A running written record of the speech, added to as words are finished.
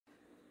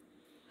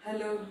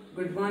Hello,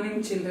 good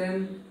morning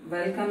children.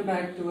 Welcome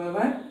back to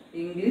our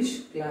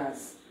English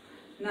class.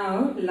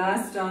 Now,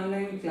 last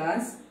online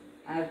class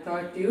I have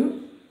taught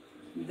you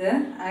the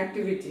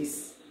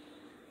activities.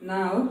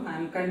 Now, I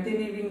am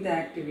continuing the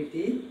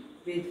activity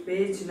with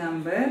page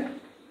number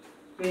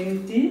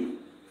 22.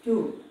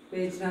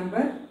 Page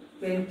number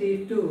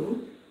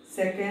 22,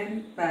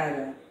 second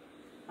para.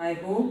 I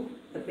hope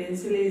the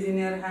pencil is in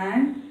your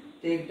hand.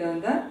 Take down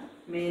the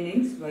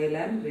meanings while I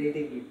am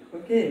reading it.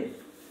 Okay.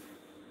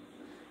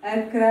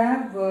 A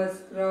crab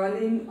was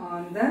crawling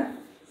on the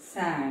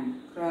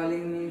sand.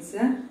 Crawling means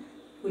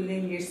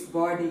pulling its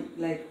body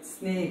like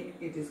snake.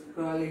 It is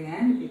crawling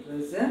and it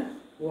was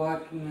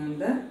walking on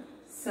the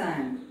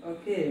sand.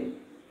 Okay.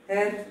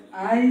 Her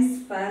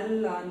eyes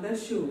fell on the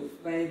shoe.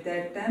 By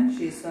that time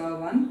she saw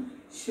one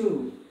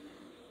shoe.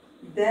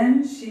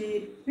 Then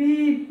she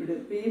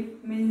peeped.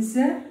 Peep means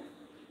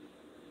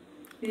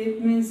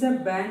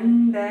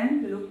bend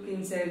and look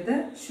inside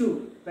the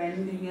shoe.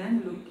 Bending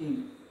and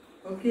looking.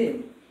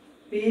 Okay.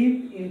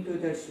 Peep into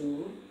the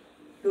shoe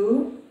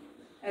to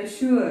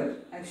assure.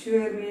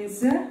 Assure means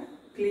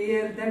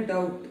clear the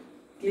doubt.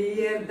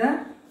 Clear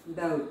the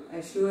doubt.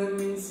 Assure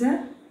means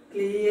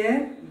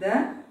clear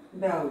the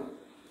doubt.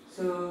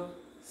 So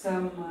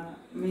some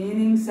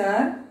meanings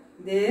are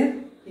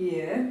there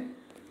here.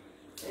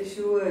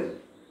 Assure.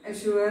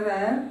 Assure I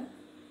have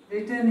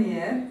written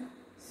here.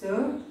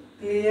 So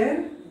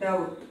clear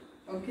doubt.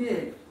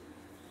 Okay.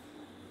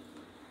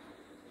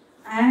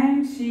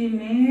 And she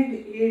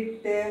made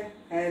it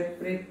her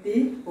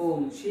pretty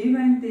home. She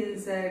went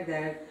inside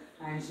that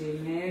and she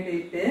made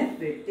it a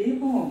pretty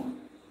home.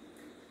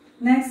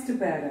 Next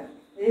para.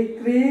 A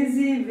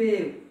crazy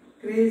wave.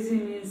 Crazy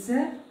means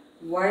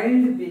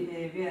wild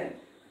behavior.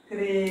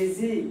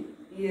 Crazy.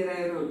 Here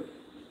I wrote.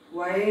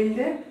 Wild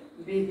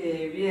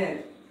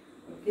behavior.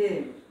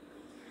 Okay.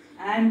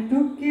 And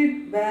took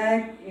it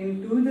back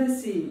into the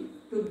sea.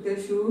 Took the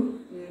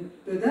shoe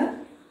into the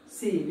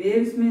sea.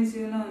 Waves means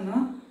you know,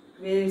 no?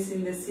 Waves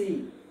in the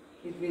sea.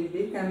 It will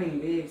be coming.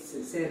 Waves.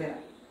 Sarah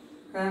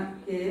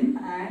came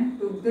and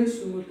took the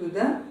shoe to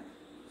the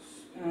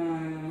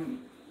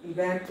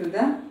back to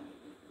the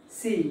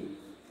sea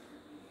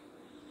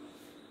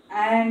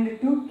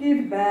and took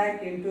it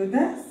back into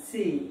the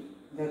sea.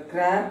 The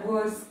crab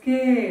was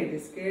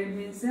scared. Scared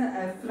means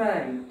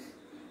afraid.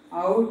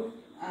 Out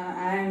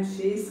and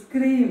she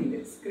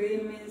screamed.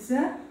 Scream means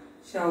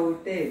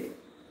shouted.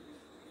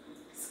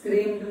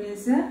 Screamed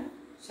means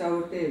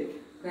shouted.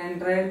 Can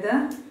write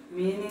the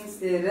meanings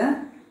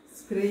there.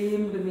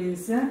 Screamed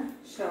means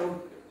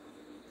shout.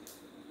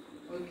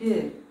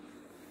 Okay.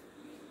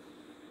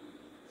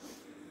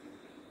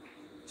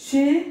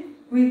 She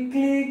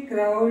quickly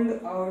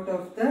crawled out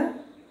of the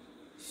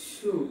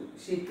shoe.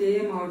 She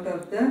came out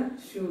of the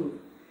shoe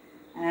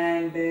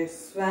and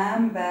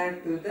swam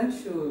back to the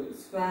shore.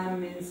 Swam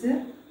means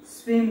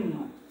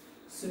swim.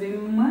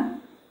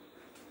 Swim.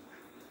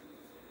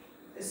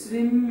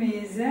 Swim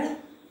is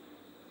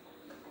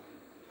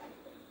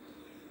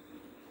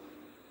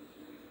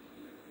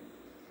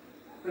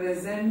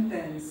present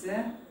tense.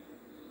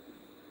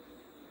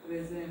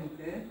 Present.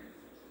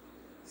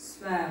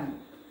 Swam.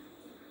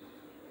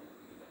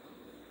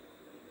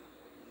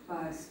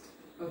 Past.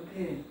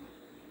 Okay.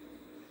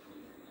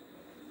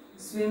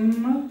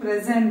 Swim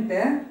present.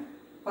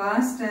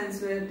 Past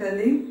tense we are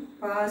telling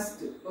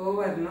past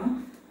over,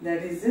 no?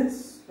 That is a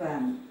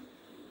swam.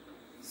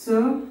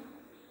 So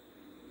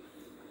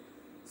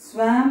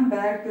swam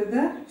back to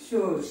the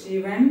shore. She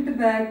went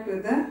back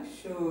to the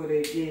shore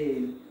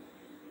again.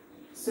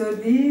 So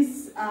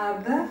these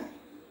are the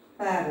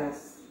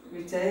paras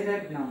which I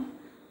read now.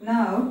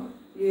 Now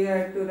you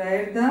have to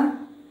write the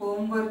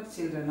homework,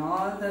 children.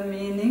 All the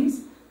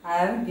meanings I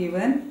have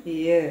given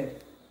here.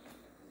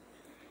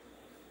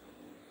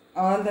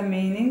 All the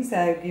meanings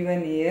I have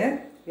given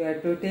here. You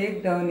have to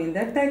take down in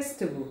the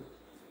textbook.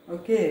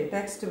 Okay,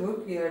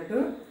 textbook you have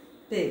to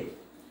take.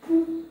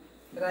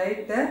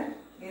 Write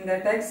in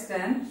the text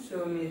and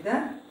show me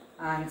the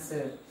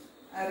answer.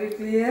 Are you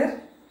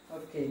clear?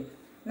 Okay.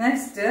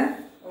 Next,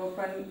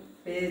 open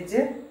page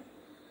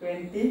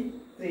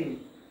 23.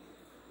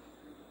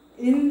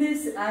 In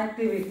this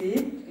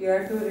activity, you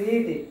have to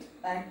read it.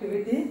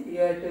 Activity, you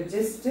have to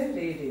just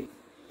read it.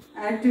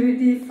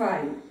 Activity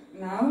 5.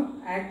 Now,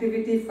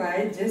 activity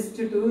 5, just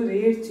to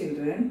read,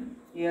 children,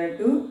 you have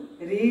to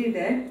read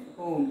at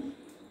home.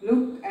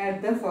 Look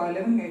at the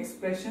following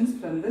expressions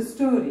from the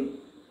story.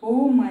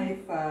 Oh, my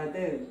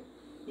father.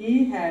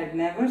 He had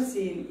never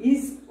seen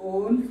his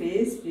own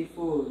face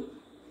before.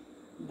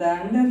 The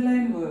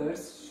underlined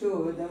words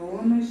show the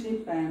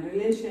ownership and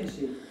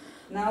relationship.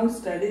 Now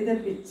study the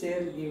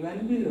picture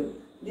given below.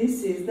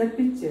 This is the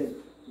picture.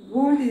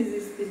 What is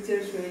this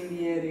picture showing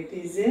here? It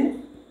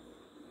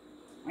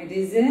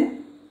is a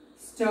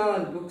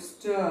stall, book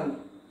stall,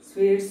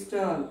 sweet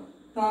stall,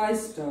 toy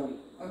stall.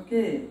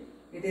 Okay.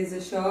 It is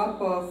a shop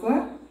of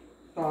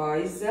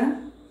toys,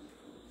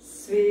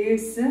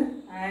 sweets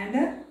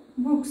and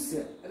books.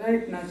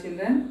 Right now,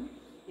 children?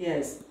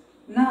 Yes.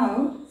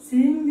 Now,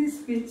 seeing this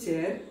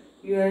picture,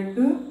 you have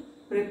to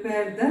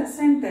prepare the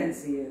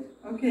sentence here.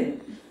 Okay.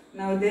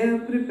 Now they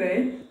have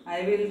prepared.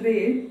 I will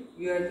read.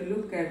 You have to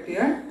look at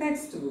your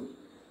textbook.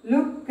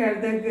 Look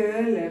at the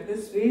girl at the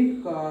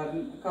sweet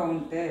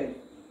counter.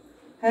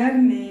 Her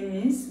name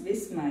is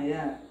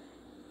Vismaya.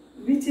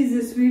 Which is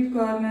the sweet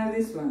corner?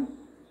 This one.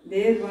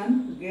 There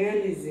one girl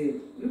is it.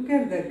 Look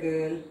at the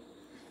girl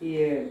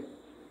here.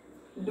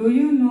 Do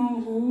you know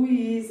who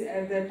is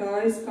at the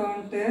toys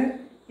counter?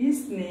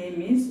 His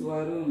name is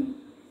Varun.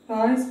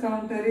 Toys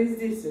counter is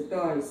this,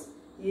 toys.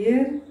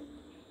 Here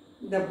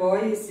the boy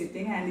is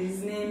sitting and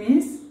his name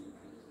is,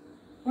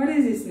 what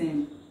is his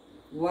name?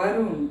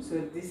 Varun. So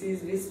this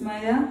is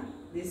Vismaya,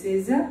 this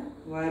is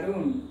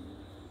Varun.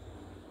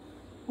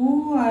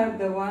 Who are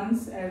the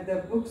ones at the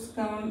books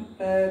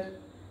counter?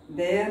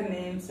 Their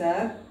names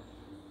are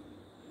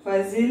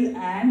Fazil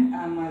and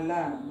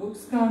Amala.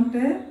 Books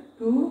counter,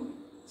 two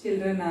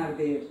children are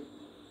there.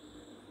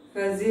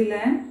 Fazil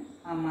and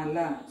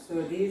Amala.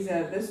 So these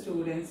are the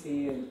students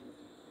here.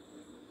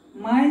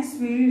 My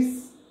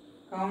sweets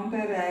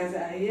counter has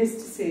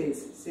highest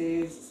sales,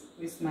 says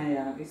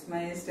Vismaya.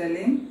 Vismaya is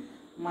telling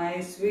my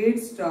sweet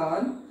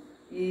stall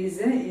is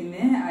in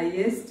a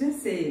highest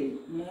sale.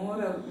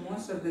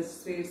 Most of the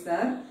sweets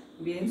are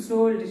being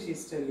sold, she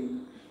is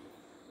telling.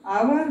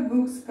 Our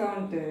books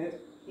counter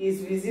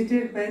is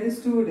visited by the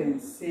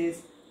students,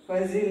 says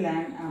Fazil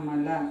and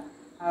Amala.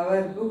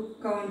 Our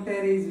book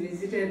counter is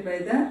visited by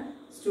the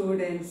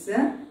students,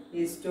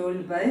 is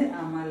told by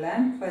Amala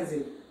and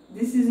Fazil.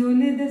 This is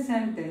only the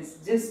sentence,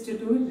 just to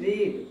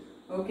read.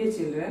 Okay,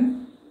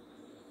 children.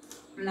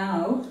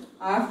 Now,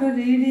 after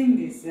reading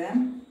this,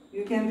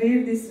 you can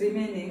read this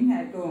remaining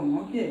at home.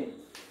 Okay.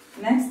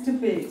 Next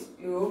page.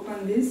 You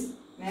open this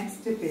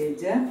next page.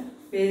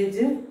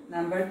 Page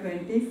number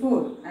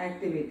 24.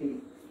 Activity.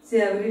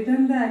 See, I have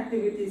written the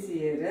activities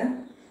here.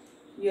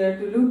 You have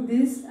to look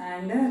this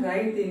and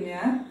write in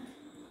your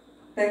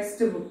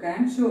textbook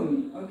and show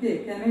me.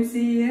 Okay. Can you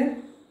see here?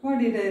 What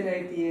did I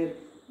write here?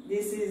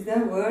 This is the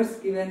words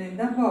given in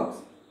the box.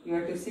 You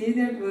have to see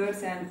that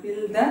words and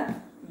fill the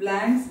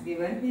blanks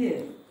given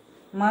here.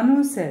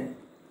 Manu said,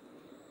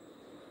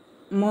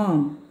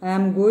 Mom, I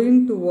am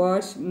going to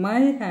wash my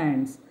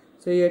hands.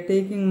 So you are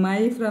taking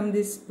my from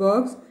this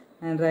box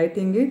and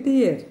writing it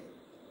here.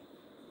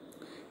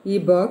 ಈ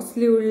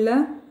ಬಾಕ್ಸ್ಲಿ ಉಳ್ಳ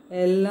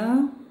ಎಲ್ಲ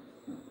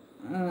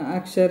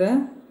ಅಕ್ಷರ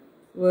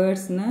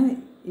ವರ್ಡ್ಸ್ನ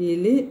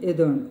ಇಲ್ಲಿ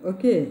ಇದೊಂದು.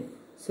 Okay,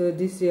 so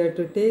this you have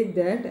to take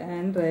that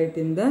and right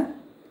in the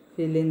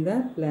fill in the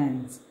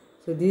blanks.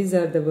 So these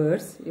are the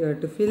words. You have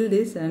to fill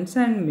this and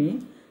send me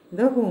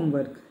the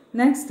homework.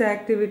 Next,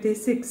 activity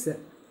 6.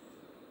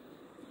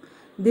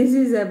 This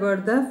is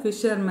about the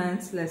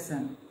fisherman's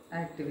lesson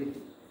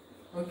activity.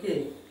 Okay,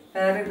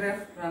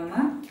 paragraph from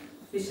a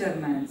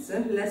fisherman's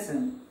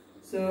lesson.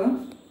 So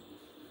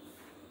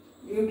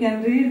you can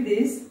read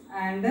this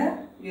and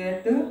you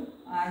have to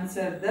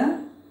answer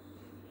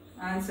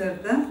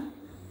the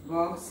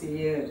box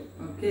here.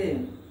 Okay,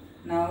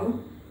 now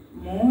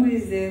more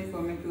is there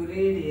for me to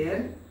read here,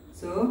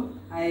 so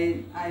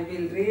I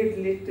will read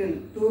little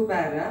 2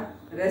 para,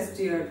 rest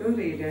you have to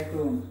read at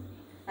home.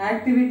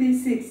 Activity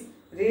 6.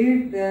 Read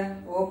the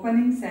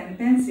opening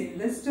sentence in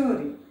the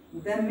story.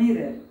 The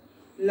mirror.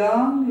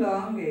 Long,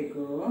 long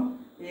ago,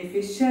 a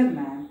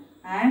fisherman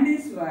and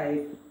his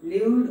wife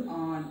lived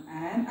on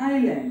an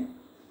island.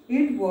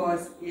 It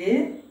was a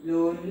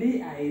lonely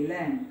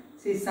island.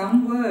 See, some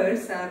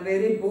words are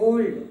very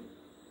bold.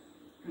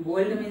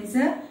 Bold means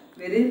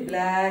very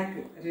black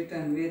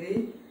written,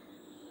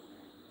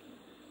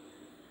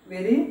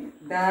 very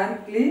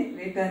darkly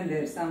written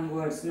there. Some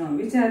words, no.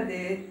 Which are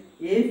they?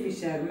 A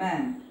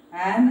fisherman,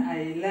 an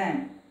island,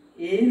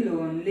 a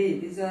lonely.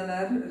 These all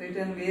are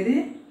written very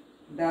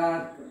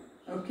dark.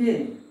 Okay.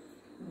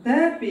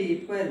 The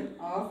people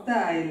of the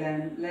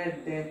island led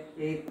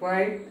a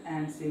quiet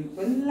and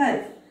simple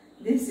life.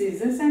 This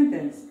is a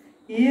sentence.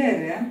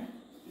 Here,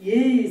 a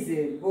is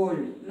a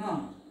bold, no.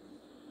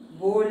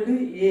 Bold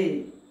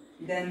a.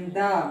 Then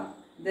the,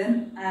 then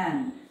an.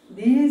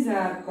 These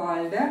are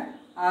called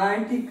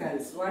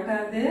articles. What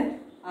are they?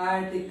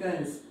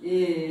 Articles.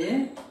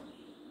 A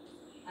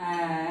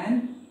and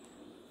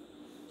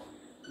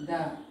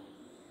the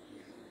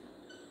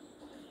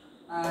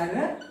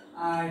are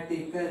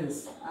articles.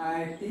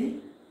 Articles.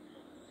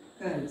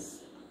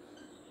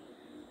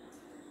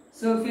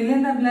 So fill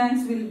in the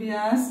blanks will be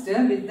asked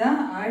with the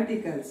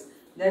articles.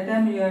 That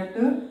time you have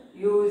to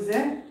use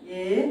a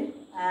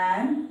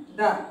and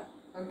the.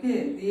 Okay,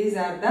 these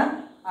are the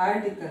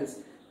articles.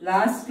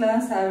 Last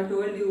class I have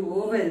told you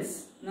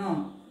vowels. No.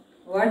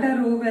 What are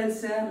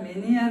vowels?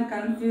 Many are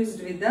confused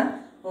with the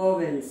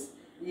vowels.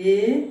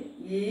 A,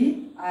 E,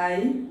 I,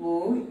 O,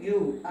 U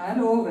are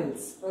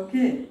vowels.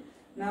 Okay.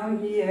 Now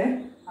here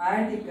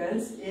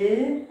articles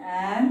a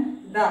and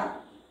the.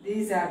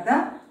 These are the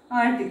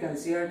articles.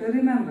 You have to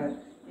remember.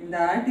 In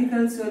the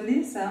articles only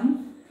some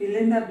fill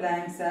in the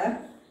blanks are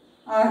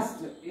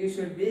asked. You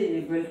should be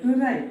able to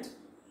write.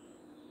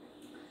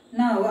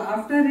 Now,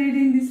 after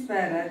reading this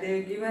para, they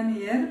have given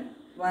here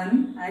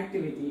one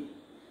activity.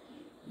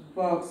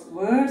 Box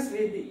words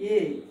with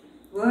A.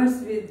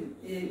 Words with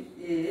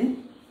A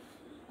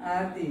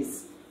are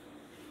these.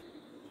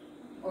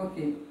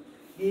 Okay,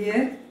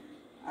 here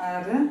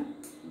are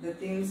the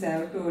things I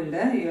have told. You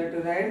have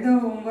to write the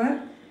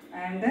homework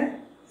and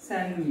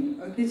send me.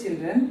 Okay,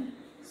 children.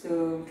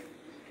 So,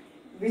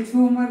 which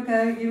homework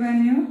I have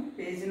given you?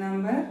 Page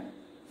number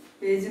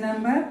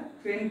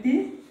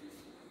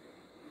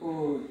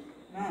 24.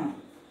 No,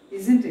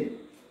 isn't it?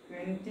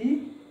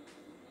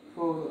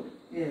 24.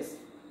 Yes,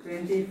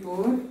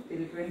 24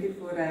 till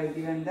 24 I have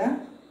given the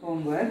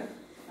homework,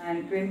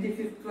 and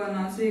 25th one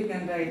also you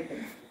can write.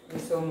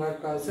 This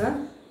homework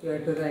also you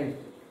have to write.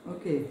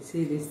 Okay,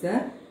 see this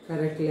the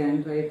correctly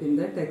and write in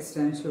the text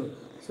and show.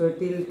 So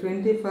till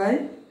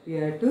 25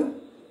 you have to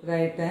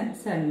write and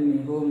send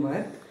me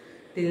homework.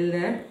 Till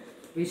that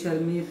we shall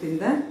meet in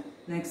the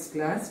next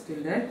class.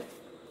 Till that,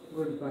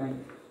 goodbye.